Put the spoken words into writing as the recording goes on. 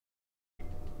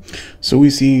So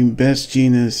we see Best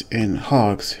Genus and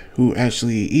Hawks who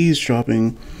actually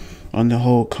eavesdropping on the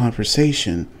whole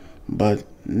conversation, but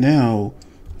now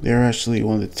they're actually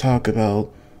want to talk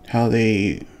about how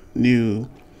they knew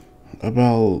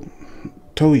about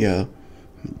Toya,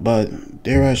 but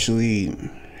they're actually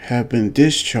have been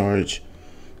discharged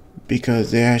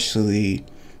because they actually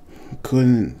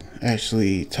couldn't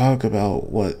actually talk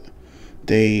about what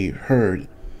they heard.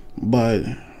 But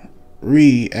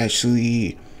Ri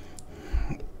actually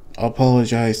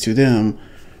apologized to them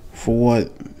for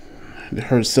what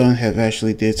her son have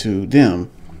actually did to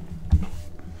them.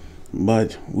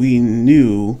 But we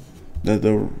knew that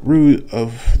the root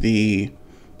of the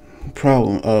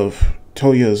problem of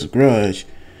Toya's grudge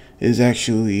is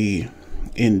actually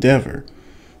Endeavor.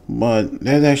 But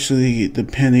that's actually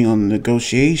depending on the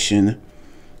negotiation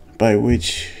by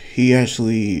which he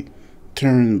actually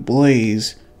turned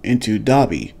Blaze into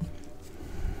Dobby.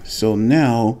 So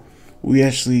now we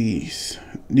actually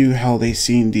knew how they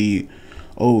seen the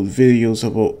old videos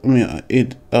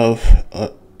of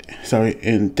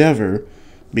Endeavor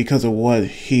because of what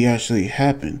he actually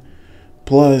happened.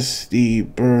 Plus the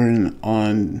burn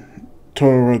on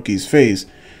Todoroki's face,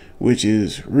 which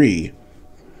is Ri.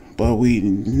 But we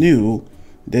knew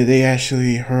that they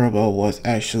actually heard about what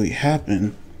actually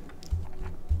happened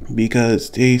because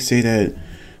they say that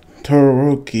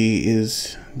Todoroki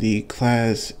is the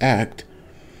class act,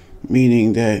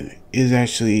 meaning that is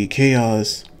actually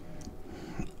chaos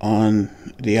on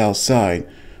the outside,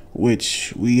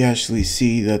 which we actually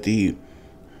see that the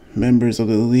members of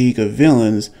the League of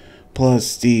Villains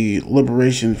plus the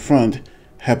Liberation Front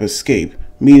have escaped,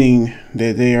 meaning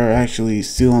that they are actually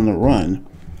still on the run.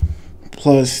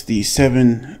 Plus the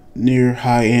 7 near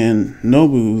high-end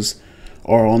Nobus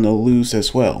are on the loose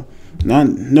as well, not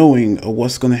knowing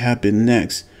what's going to happen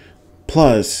next.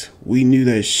 Plus we knew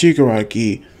that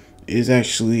Shigaraki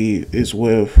is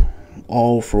with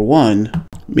All For One,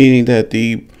 meaning that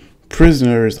the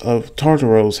prisoners of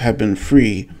Tartaros have been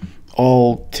free,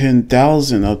 all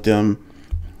 10,000 of them,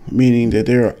 meaning that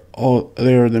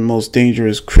they're the most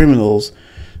dangerous criminals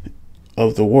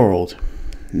of the world.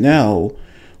 Now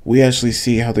we actually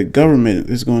see how the government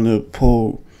is going to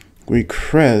pull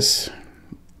requests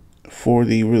for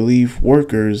the relief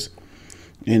workers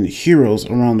and heroes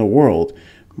around the world,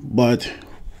 but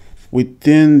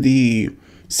within the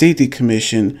Safety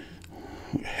Commission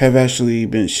have actually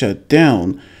been shut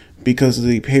down because of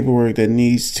the paperwork that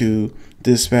needs to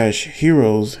dispatch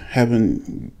heroes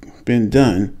haven't been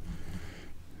done.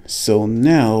 So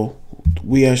now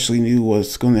we actually knew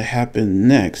what's going to happen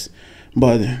next,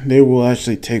 but they will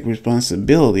actually take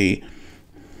responsibility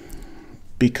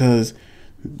because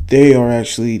they are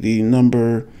actually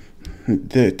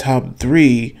the top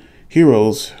 3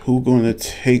 heroes who are going to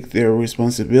take their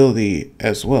responsibility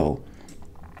as well.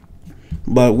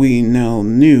 But we now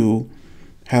knew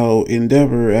how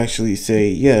Endeavor actually say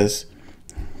yes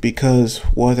because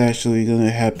what's actually going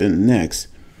to happen next,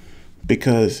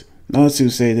 because Natsu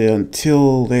say that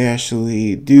until they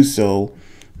actually do so,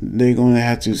 they're going to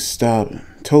have to stop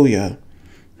Toya.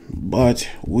 But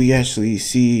we actually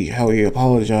see how he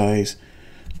apologized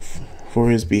for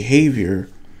his behavior,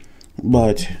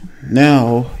 but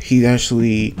now he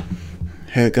actually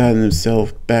had gotten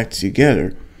himself back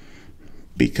together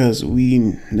because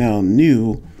we now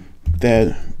knew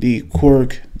that the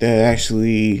quirk that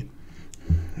actually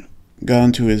got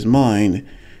into his mind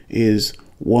is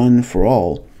one for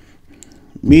all,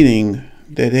 meaning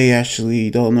that they actually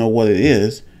don't know what it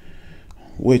is,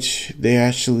 which they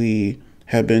actually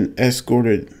have been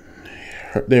escorted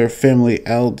their family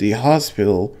out the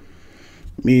hospital,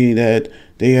 meaning that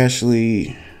they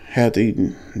actually had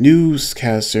the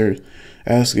newscaster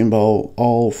asking about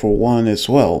All For One as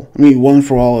well. One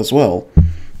for all as well.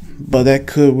 But that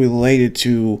could relate it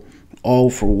to All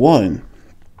For One.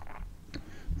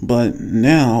 But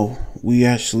now we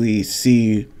actually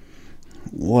see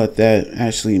what that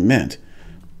actually meant.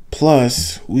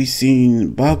 Plus, we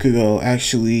seen Bakugo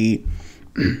actually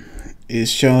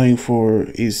is shouting for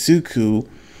Izuku,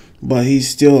 but he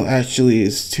still actually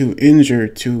is too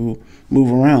injured to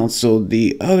move around. So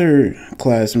the other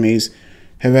classmates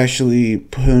have actually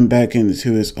put him back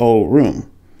into his old room.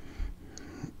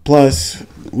 Plus,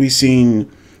 we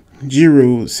seen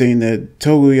Jiro saying that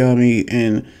Togoyami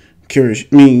and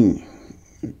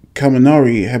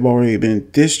Kaminari have already been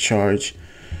discharged,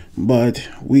 but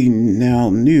we now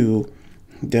knew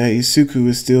that Izuku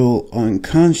is still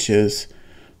unconscious,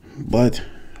 but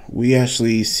we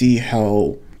actually see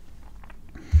how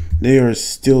they are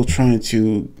still trying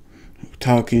to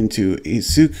talk into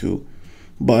Izuku,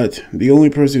 but the only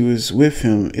person who is with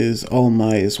him is All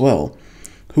Might as well.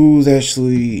 who's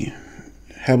actually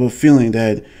have a feeling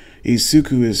that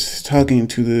Izuku is talking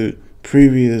to the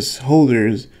previous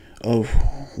holders of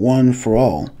One for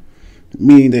All,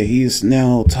 meaning that he's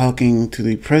now talking to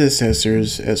the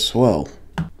predecessors as well.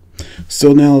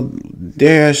 So now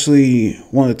they actually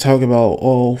want to talk about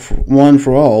One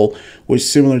for All, which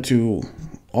is similar to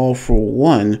All for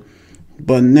One,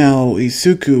 but now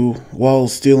Izuku, while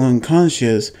still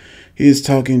unconscious, he is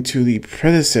talking to the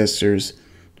predecessors,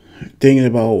 thinking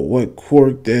about what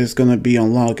quirk that is going to be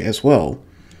unlocked as well.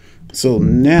 So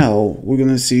now we're going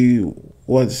to see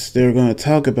what they're going to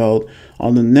talk about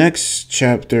on the next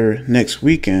chapter next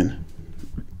weekend.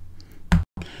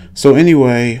 So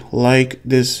anyway, like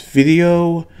this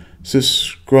video,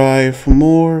 subscribe for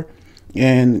more,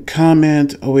 and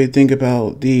comment what you think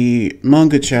about the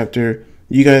manga chapter.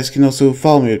 You guys can also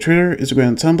follow me on Twitter,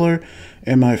 Instagram, Tumblr,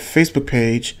 and my Facebook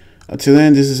page. Until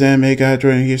then, this is Anime Guy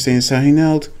Jordan here saying signing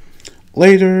out.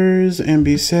 Laters and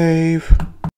be safe.